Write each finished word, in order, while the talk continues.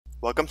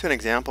Welcome to an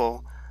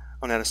example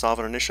on how to solve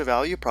an initial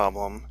value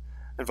problem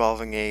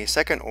involving a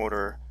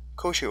second-order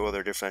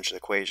Cauchy-Euler differential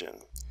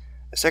equation.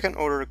 A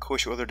second-order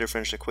Cauchy-Euler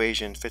differential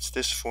equation fits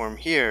this form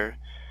here.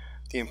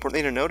 The important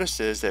thing to notice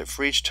is that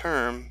for each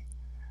term,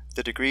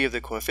 the degree of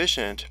the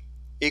coefficient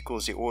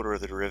equals the order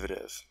of the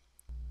derivative.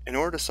 In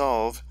order to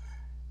solve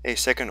a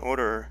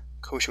second-order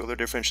Cauchy-Euler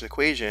differential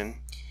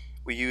equation,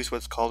 we use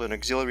what's called an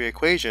auxiliary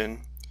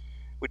equation,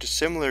 which is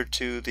similar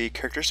to the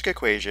characteristic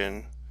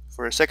equation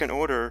for a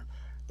second-order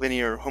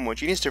linear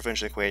homogeneous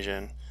differential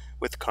equation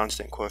with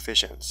constant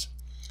coefficients.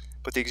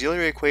 But the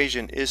auxiliary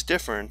equation is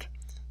different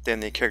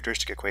than the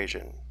characteristic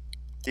equation.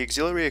 The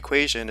auxiliary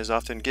equation is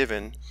often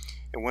given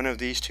in one of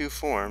these two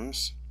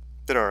forms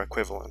that are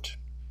equivalent.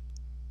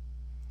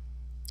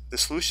 The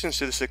solutions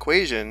to this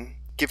equation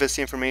give us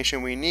the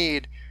information we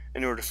need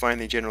in order to find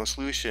the general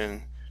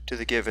solution to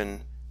the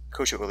given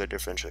Cauchy-Euler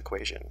differential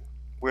equation.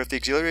 Where if the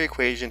auxiliary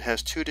equation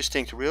has two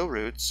distinct real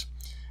roots,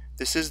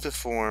 this is the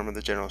form of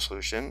the general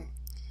solution.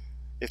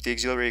 If the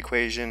auxiliary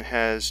equation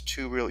has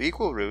two real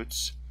equal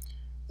roots,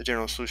 the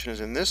general solution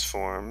is in this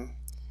form.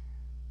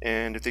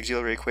 And if the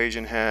auxiliary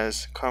equation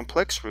has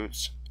complex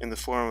roots in the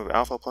form of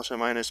alpha plus or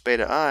minus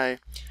beta I,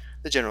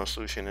 the general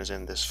solution is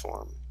in this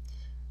form.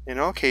 In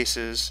all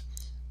cases,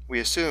 we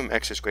assume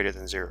x is greater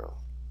than 0.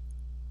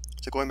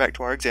 So going back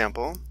to our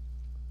example,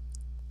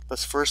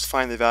 let's first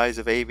find the values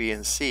of a, b,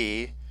 and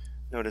c.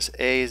 Notice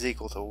a is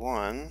equal to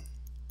 1,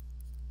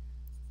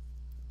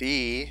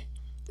 b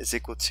is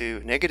equal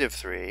to negative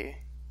 3,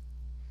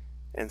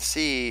 and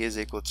c is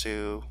equal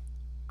to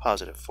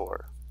positive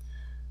 4.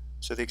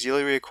 So the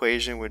auxiliary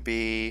equation would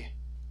be,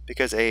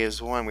 because a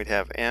is 1, we'd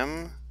have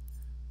m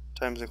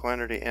times the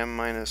quantity m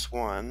minus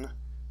 1,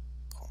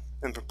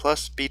 and for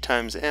plus b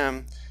times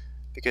m,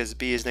 because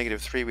b is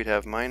negative 3, we'd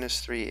have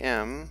minus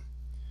 3m,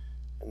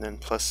 and then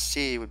plus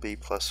c would be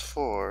plus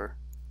 4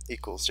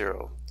 equals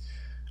 0.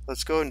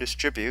 Let's go and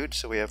distribute.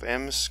 So we have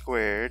m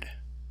squared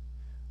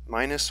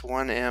minus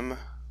 1m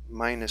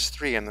minus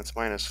 3m, that's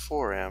minus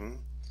 4m,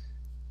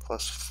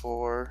 plus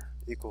 4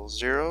 equals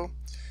 0.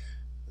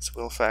 This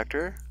will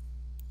factor.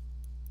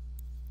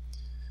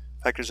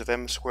 Factors of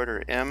m squared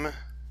are m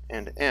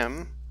and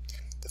m.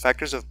 The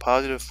factors of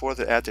positive 4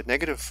 that add to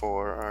negative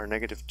 4 are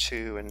negative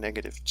 2 and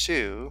negative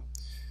 2.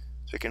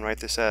 So we can write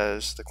this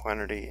as the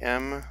quantity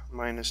m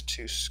minus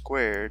 2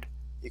 squared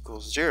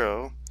equals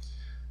 0.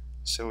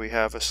 So we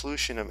have a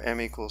solution of m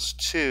equals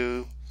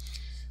 2,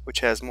 which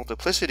has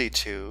multiplicity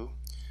 2.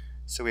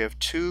 So we have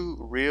two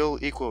real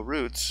equal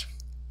roots,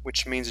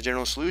 which means the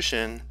general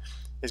solution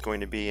is going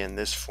to be in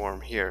this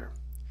form here.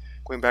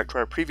 Going back to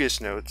our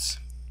previous notes,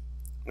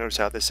 notice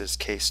how this is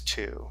case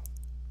 2.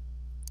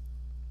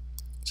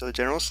 So the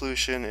general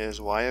solution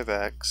is y of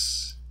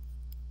x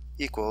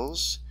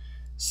equals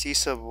c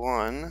sub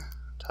 1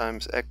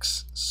 times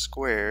x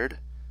squared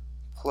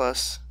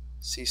plus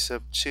c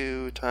sub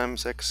 2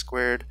 times x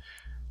squared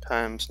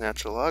times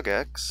natural log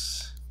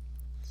x.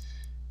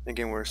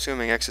 Again, we're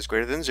assuming x is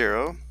greater than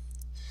 0.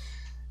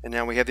 And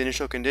now we have the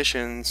initial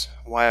conditions,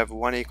 y of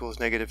 1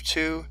 equals negative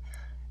 2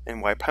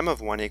 and y prime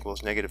of 1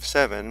 equals negative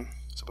 7.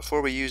 So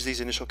before we use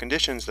these initial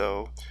conditions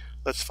though,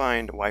 let's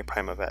find y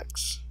prime of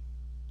x.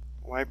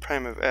 Y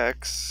prime of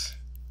x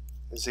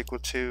is equal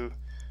to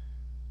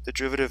the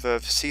derivative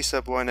of c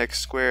sub 1 x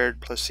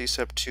squared plus c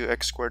sub 2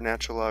 x squared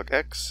natural log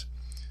x.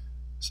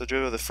 So the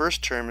derivative of the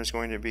first term is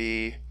going to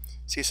be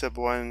c sub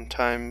 1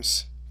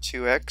 times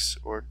 2x,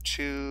 or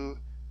 2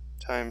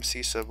 times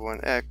c sub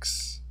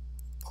 1x,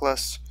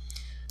 plus,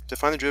 to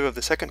find the derivative of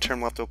the second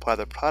term, we'll have to apply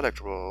the product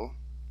rule.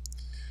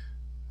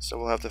 So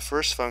we'll have the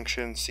first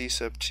function, c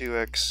sub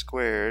 2x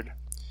squared,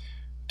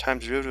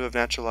 times the derivative of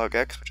natural log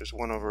x, which is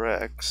 1 over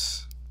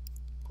x,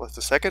 plus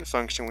the second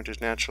function, which is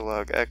natural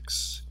log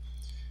x,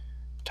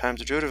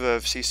 times the derivative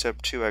of c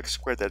sub 2x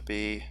squared, that'd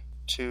be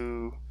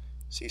 2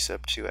 c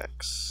sub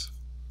 2x.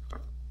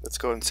 Let's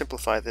go and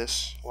simplify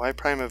this. Y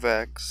prime of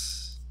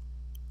x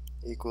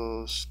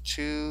equals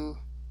 2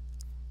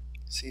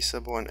 c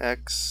sub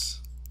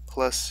 1x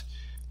plus,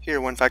 here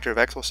one factor of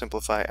x will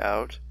simplify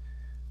out,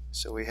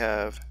 so we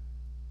have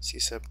c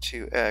sub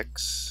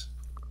 2x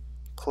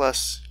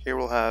plus, here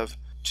we'll have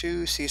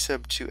 2 c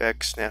sub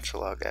 2x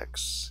natural log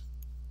x.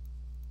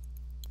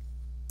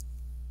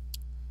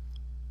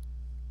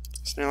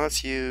 So now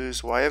let's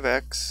use y of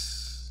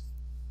x,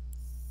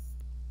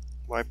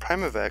 y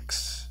prime of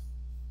x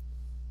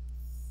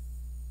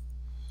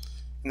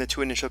in the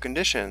two initial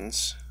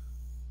conditions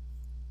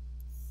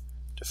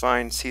to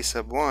find c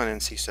sub 1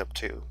 and c sub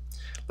 2.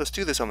 Let's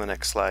do this on the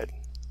next slide.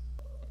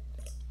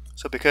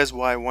 So because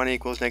y1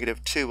 equals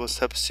negative 2, we'll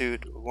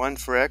substitute 1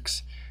 for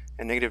x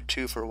and negative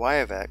 2 for y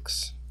of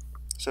x.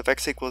 So if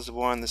x equals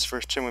 1, this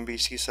first term would be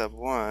c sub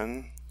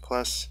 1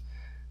 plus,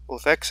 well,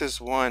 if x is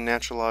 1,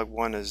 natural log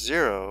 1 is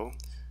 0,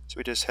 so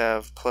we just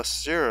have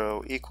plus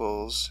 0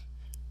 equals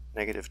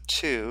negative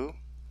 2.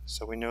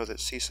 So we know that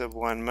c sub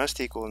 1 must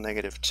equal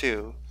negative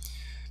 2.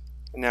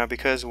 And now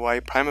because y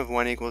prime of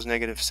 1 equals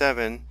negative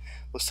 7,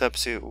 we'll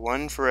substitute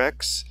 1 for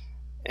x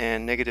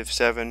and negative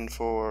 7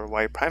 for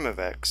y prime of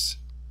x.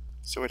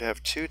 So we'd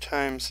have 2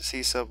 times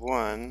c sub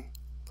 1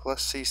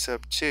 plus c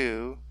sub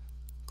 2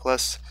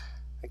 plus,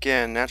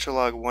 again, natural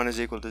log 1 is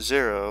equal to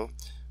 0,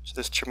 so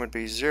this term would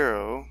be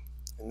 0,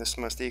 and this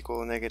must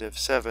equal negative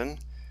 7.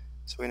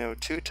 So we know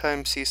 2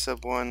 times c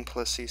sub 1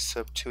 plus c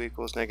sub 2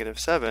 equals negative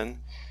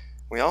 7.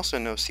 We also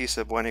know c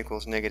sub 1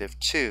 equals negative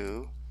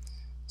 2.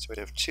 So we'd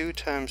have 2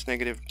 times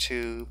negative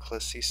 2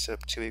 plus c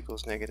sub 2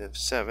 equals negative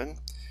 7.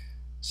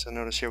 So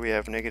notice here we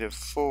have negative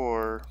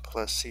 4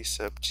 plus c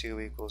sub 2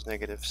 equals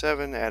negative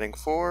 7. Adding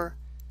 4,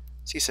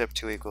 c sub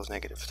 2 equals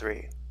negative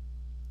 3.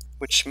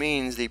 Which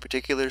means the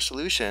particular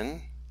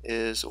solution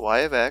is y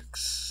of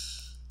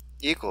x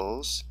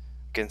equals,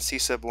 again, c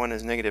sub 1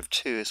 is negative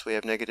 2, so we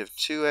have negative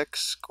 2x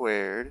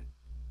squared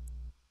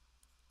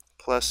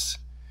plus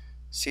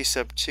c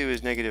sub 2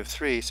 is negative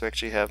 3, so we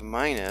actually have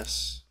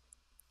minus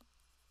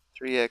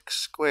 3x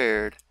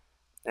squared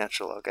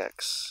natural log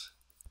x.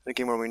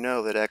 Again, where we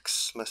know that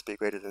x must be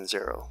greater than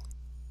 0.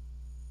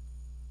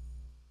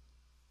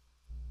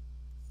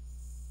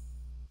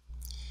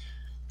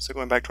 So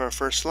going back to our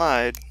first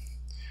slide,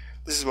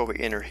 this is what we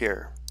enter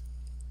here.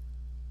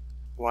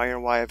 Y or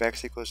y of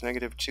x equals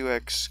negative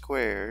 2x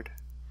squared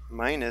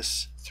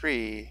minus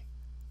 3x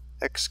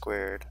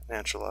squared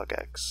natural log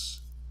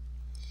x.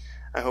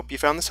 I hope you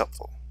found this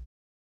helpful.